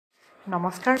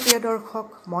নমস্কাৰ প্ৰিয় দৰ্শক,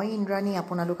 মই ইন্দ্ৰাণী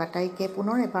আপোনালোক আটাইকে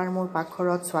পুনৰ এবাৰ মোৰ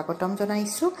পাকঘৰত স্বাগতম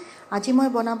জনাইছোঁ। আজি মই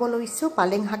বনাব লৈছোঁ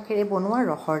পালেং শাকেৰে বনোৱা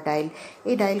ৰহৰ দাইল।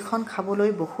 এই দাইলখন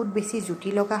খাবলৈ বহুত বেছি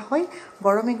জুতি লগা হয়।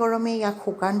 গৰমে গৰমে ইয়াক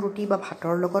শুকান ৰুটি বা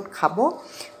ভাতৰ লগত খাব।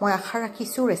 মই আশা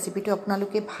ৰাখিছোঁ ৰেচিপিটো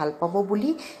আপোনালোকে ভাল পাব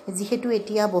বুলি, যিহেতু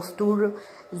এতিয়া বস্তুৰ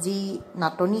যি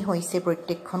নাটনি হৈছে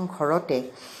প্ৰত্যেকখন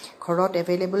ঘৰত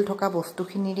এভেইলেবল থকা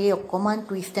বস্তুখিনিৰে অকণমান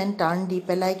টুইষ্ট এণ্ড টাৰ্ণ দি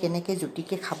পেলাই কেনেকৈ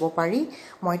জুতিকৈ খাব পাৰি,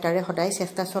 মই তাৰে সদায়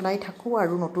চেষ্টা চলাই থাকোঁ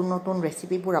আৰু নতুন নতুন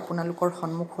ৰেচিপিবোৰ আপোনালোকৰ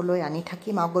সন্মুখলৈ আনি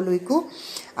থাকিম আগলৈকো।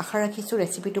 আশা ৰাখিছোঁ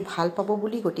ৰেচিপিটো ভাল পাব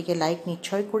বুলি, গতিকে লাইক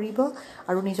নিশ্চয় কৰিব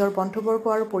আৰু নিজৰ বন্ধুবৰ্গ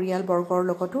আৰু পৰিয়ালবৰ্গৰ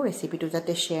লগতো ৰেচিপিটো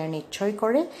যাতে শ্বেয়াৰ নিশ্চয়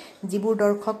কৰে। যিবোৰ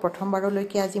দৰ্শক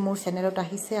প্ৰথমবাৰলৈকে আজি মোৰ চেনেলত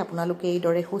আহিছে, আপোনালোকে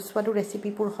এইদৰে সুস্বাদু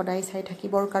ৰেচিপিবোৰ সদায় চাই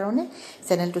থাকিবৰ কাৰণে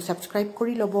চেনেলটো ছাবস্ক্ৰাইব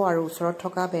কৰি ল'ব আৰু ওচৰত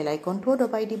থকা বেল আইকনটোও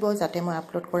দবাই দিব, যাতে মই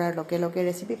আপলোড কৰাৰ লগে লগে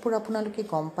ৰেচিপিবোৰ আপোনালোকে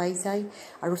গম পাই যায়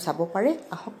আৰু চাব পাৰে।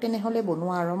 আহক তেনেহ'লে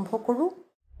বনোৱা আৰম্ভ কৰোঁ।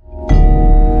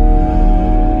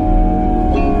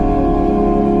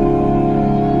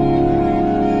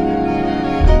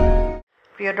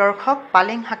 প্ৰিয় দৰ্শক,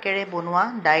 পালেং শাকেৰে বনোৱা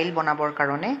দাইল বনাবৰ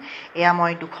কাৰণে এয়া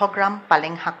মই 200 গ্ৰাম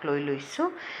পালেং শাক লৈ লৈছোঁ।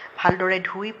 ভালদৰে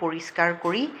ধুই পৰিষ্কাৰ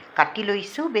কৰি কাটি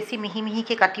লৈছোঁ। বেছি মিহি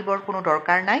মিহিকৈ কাটিবৰ কোনো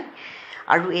দৰকাৰ নাই।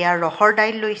 আৰু এয়া ৰহৰ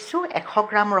দাইল লৈছোঁ, 100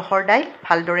 গ্ৰাম ৰহৰ দাইল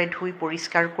ভালদৰে ধুই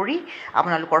পৰিষ্কাৰ কৰি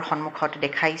আপোনালোকৰ সন্মুখত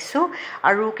দেখাইছোঁ।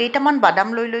 আৰু কেইটামান বাদাম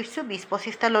লৈ লৈছোঁ,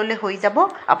 20-25টা ল'লে হৈ যাব,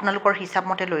 আপোনালোকৰ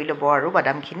হিচাপমতে লৈ ল'ব আৰু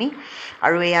বাদামখিনি।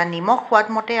 আৰু এয়া নিমখ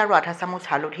সোৱাদমতে আৰু আধা চামুচ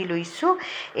হালধি লৈছোঁ।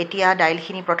 এতিয়া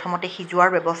দাইলখিনি প্ৰথমতে সিজোৱাৰ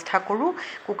ব্যৱস্থা কৰোঁ।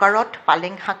 কুকাৰত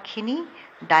পালেং শাকখিনি,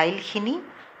 দাইলখিনি,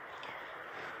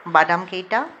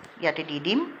 বাদামকেইটা ইয়াতে দি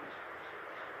দিম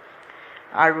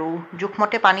আৰু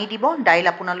জোখমতে পানী দিব। দাইল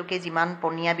আপোনালোকে যিমান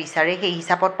পনীয়া বিচাৰে সেই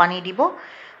হিচাপত পানী দিব।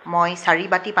 মই 4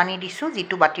 বাটি পানী দিছোঁ।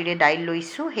 যিটো বাতিৰে দাইল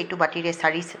লৈছোঁ সেইটো বাতিৰে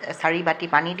 4 বাটি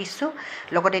পানী দিছোঁ।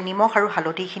 লগতে নিমখ আৰু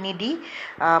হালধিখিনি দি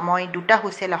মই 2টা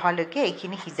হুইচেল অহালৈকে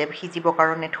এইখিনি সিজিবৰ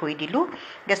কাৰণে থৈ দিলোঁ।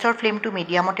 গেছৰ ফ্লেমটো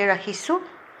মিডিয়ামতে ৰাখিছোঁ।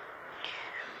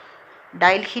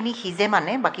 দাইলখিনি সিজে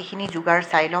মানে বাকীখিনি যোগাৰ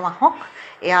চাই লওঁ আহক।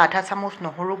 এয়া আধা চামুচ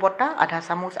নহৰু বটা, আধা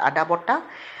চামুচ আদা বটা,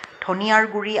 ধনিয়াৰ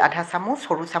গুড়ি আধা চামুচ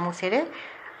সৰু চামুচেৰে,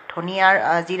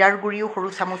 জিৰাৰ গুড়িও সৰু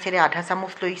চামুচেৰে আধা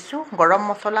চামুচ লৈছোঁ। গৰম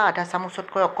মছলা আধা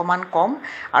চামুচতকৈ অকণমান কম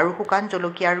আৰু শুকান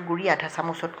জলকীয়াৰ গুড়ি আধা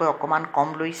চামুচতকৈ অকণমান কম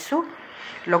লৈছোঁ।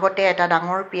 লগতে এটা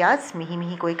ডাঙৰ পিঁয়াজ মিহি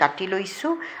মিহিকৈ কাটি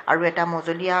লৈছোঁ আৰু এটা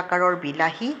মজলীয়া আকাৰৰ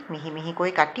বিলাহী মিহি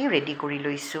মিহিকৈ কাটি ৰেডি কৰি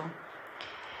লৈছোঁ।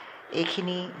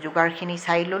 এইখিনি যোগাৰখিনি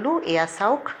চাই ল'লোঁ। এয়া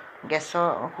চাওক, গেছৰ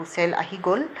হুইচেল আহি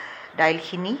গ'ল।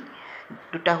 দাইলখিনি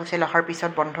 2টা হুইচেল অহাৰ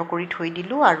পিছত বন্ধ কৰি থৈ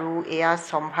দিলোঁ। আৰু এয়া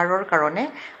সম্ভাৰৰ কাৰণে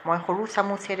মই সৰু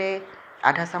চামুচেৰে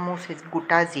আধা চামুচ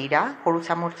গোটা জিৰা, সৰু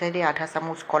চামুচেৰে আধা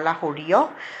চামুচ ক'লা সৰিয়হ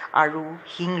আৰু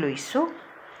হিং লৈছোঁ।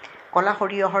 ক'লা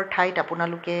সৰিয়হৰ ঠাইত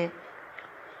আপোনালোকে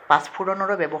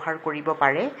পাঁচফোৰণৰো ব্যৱহাৰ কৰিব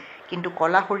পাৰে, কিন্তু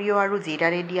ক'লা সৰিয়হ আৰু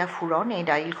জিৰাৰে দিয়া ফোৰণ এই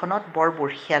দাইলখনত বৰ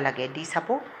বঢ়িয়া লাগে, দি চাব।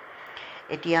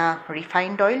 এতিয়া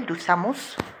ৰিফাইণ্ড অইল 2 চামুচ,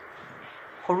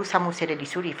 সৰু চামুচেৰে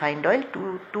দিছোঁ refined oil.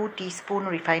 2 teaspoon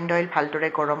refined oil ভালদৰে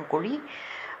গৰম কৰি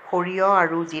সৰিয়হ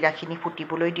আৰু জিৰাখিনি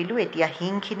ফুটিবলৈ দিলোঁ। এতিয়া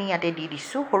হিংখিনি ইয়াতে দি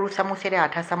দিছোঁ। সৰু চামুচেৰে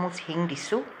আধা চামুচ হিং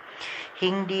দিছোঁ।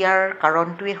 হিং দিয়াৰ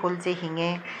কাৰণটোৱে হ'ল যে হিঙে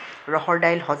ৰহৰ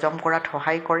দাইল হজম কৰাত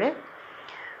সহায় কৰে।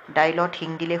 দাইলত হিং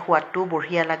দিলে সোৱাদটোও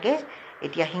বঢ়িয়া লাগে।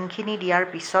 এতিয়া হিংখিনি দিয়াৰ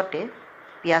পিছতে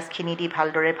পিঁয়াজখিনি দি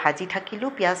ভালদৰে ভাজি থাকিলোঁ।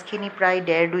 পিঁয়াজখিনি প্ৰায়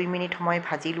 1.5-2 মিনিট সময়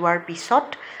ভাজি লোৱাৰ পিছত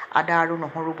আদা আৰু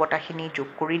নহৰু বটাখিনি যোগ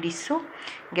কৰি দিছোঁ।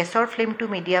 গেছৰ ফ্লেমটো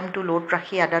মিডিয়াম টু ল'ত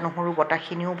ৰাখি আদা নহৰু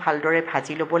বটাখিনিও ভালদৰে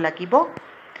ভাজি ল'ব লাগিব।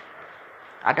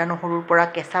 আদা নহৰুৰ পৰা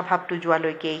কেঁচা ভাৱটো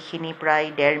যোৱালৈকে এইখিনি প্ৰায়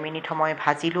 1.5 মিনিট সময়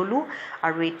ভাজি ল'লোঁ।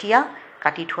 আৰু এতিয়া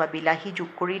কাটি থোৱা বিলাহী যোগ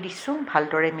কৰি দিছোঁ,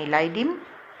 ভালদৰে মিলাই দিম।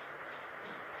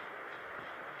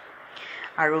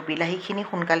 আৰু বিলাহীখিনি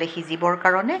সোনকালে সিজিবৰ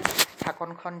কাৰণে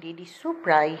ঢাকনখন দি দিছোঁ।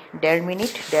 প্ৰায়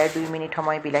 1.5-2 মিনিট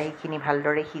সময় বিলাহীখিনি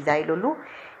ভালদৰে সিজাই ল'লোঁ।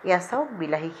 এয়া চাওক,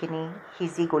 বিলাহীখিনি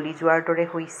সিজি গলি যোৱাৰ দৰে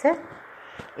হৈছে।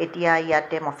 এতিয়া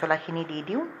ইয়াতে মছলাখিনি দি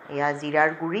দিওঁ। এয়া জিৰাৰ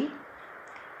গুড়ি,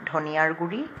 ধনিয়াৰ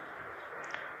গুড়ি,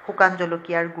 শুকান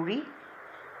জলকীয়াৰ গুড়ি,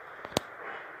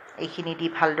 এইখিনি দি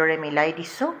ভালদৰে মিলাই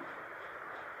দিছোঁ।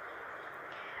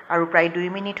 আৰু প্ৰায় 2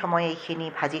 মিনিট সময় এইখিনি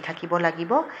ভাজি থাকিব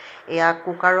লাগিব। এয়া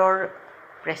কুকাৰৰ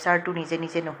প্ৰেছাৰটো নিজে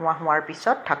নিজে নোহোৱা হোৱাৰ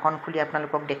পিছত ঢাকন খুলি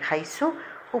আপোনালোকক দেখাইছোঁ।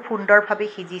 খুব সুন্দৰভাৱে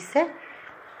সিজিছে।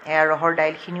 এয়া ৰহৰ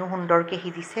দাইলখিনিও সুন্দৰকৈ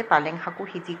সিজিছে, পালেং শাকো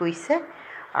সিজি গৈছে।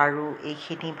 আৰু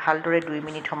এইখিনি ভালদৰে 2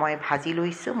 মিনিট সময় ভাজি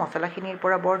লৈছোঁ। মছলাখিনিৰ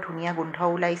পৰা বৰ ধুনীয়া গোন্ধ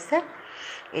ওলাইছে।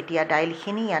 এতিয়া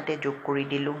দাইলখিনি ইয়াতে যোগ কৰি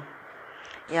দিলোঁ।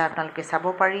 এয়া আপোনালোকে চাব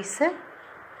পাৰিছে,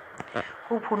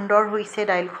 খুব সুন্দৰ হৈছে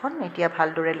দাইলখন। এতিয়া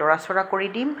ভালদৰে লৰাচৰা কৰি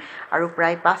দিম আৰু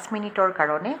প্ৰায় 5 মিনিটৰ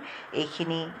কাৰণে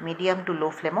এইখিনি মিডিয়াম টু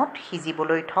ল' ফ্লেমত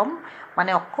সিজিবলৈ থ'ম,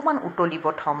 মানে অকণমান উতলিব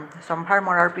থ'ম। চম্ভাৰ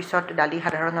মৰাৰ পিছত দালি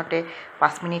সাধাৰণতে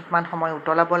 5 মিনিটমান সময়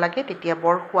উতলাব লাগে, তেতিয়া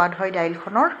বৰ সোৱাদ হয়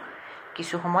দাইলখনৰ।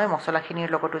 কিছু সময় মছলাখিনিৰ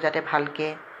লগতো যাতে ভালকৈ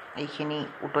এইখিনি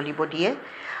উতলিব দিয়ে।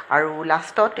 আৰু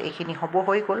লাষ্টত এইখিনি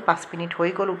হৈ গ'ল, 5 মিনিট হৈ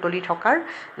গ'ল উতলি থকাৰ।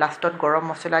 লাষ্টত গৰম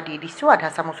মছলা দি দিছোঁ, আধা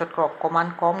চামুচতকৈ অকণমান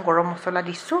কম গৰম মছলা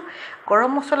দিছোঁ।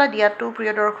 গৰম মছলা দিয়াটো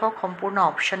প্ৰিয় দৰ্শক সম্পূৰ্ণ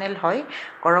অপশ্যনেল হয়।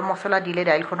 গৰম মছলা দিলে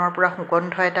দাইলখনৰ পৰা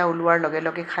সুগন্ধ এটা ওলোৱাৰ লগে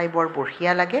লগে খাই বৰ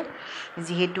বঢ়িয়া লাগে,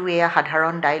 যিহেতু এয়া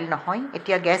সাধাৰণ দাইল নহয়।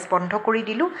 এতিয়া গেছ বন্ধ কৰি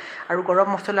দিলোঁ আৰু গৰম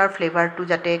মছলাৰ ফ্লেভাৰটো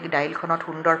যাতে দাইলখনত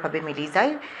সুন্দৰভাৱে মিলি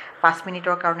যায়, 5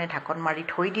 মিনিটৰ কাৰণে ঢাকন মাৰি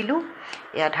থৈ দিলোঁ।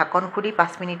 এয়া ঢাকন খুলি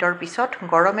 5 মিনিটৰ পিছত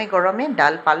গৰমে গৰমে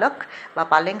ডাল পালক বা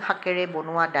পালেং শাকেৰে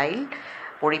বনোৱা দাইল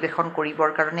পৰিৱেশন কৰিবৰ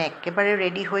কাৰণে একেবাৰে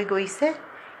ৰেডি হৈ গৈছে।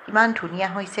 ইমান ধুনীয়া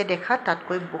হৈছে দেখাত,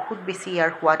 তাতকৈ বহুত বেছি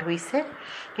ইয়াৰ সোৱাদ হৈছে।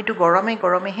 কিন্তু গৰমে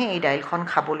গৰমেহে এই দাইলখন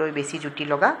খাবলৈ বেছি জুতি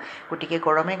লগা, গতিকে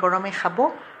গৰমে গৰমে খাব।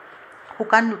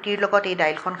 শুকান ৰুটিৰ লগত এই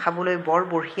দাইলখন খাবলৈ বৰ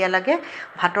বঢ়িয়া লাগে,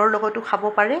 ভাতৰ লগতো খাব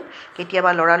পাৰে।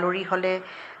 কেতিয়াবা লৰালৰি হ'লে,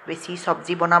 বেছি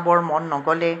চব্জি বনাবৰ মন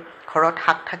নগ'লে, ঘৰত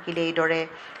শাক থাকিলে এইদৰে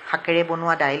শাকেৰে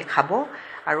বনোৱা দাইল খাব।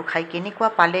 আৰু খাই কেনেকুৱা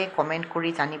পালে কমেণ্ট কৰি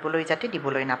জানিবলৈ যাতে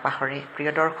দিবলৈ নাপাহৰে।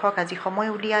 প্ৰিয় দৰ্শক, আজি সময়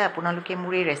উলিয়াই আপোনালোকে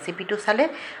মোৰ এই ৰেচিপিটো চালে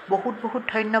বহুত বহুত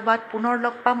ধন্যবাদ। পুনৰ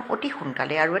লগ পাম অতি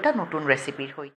সোনকালে আৰু এটা নতুন ৰেচিপিৰ সৈতে।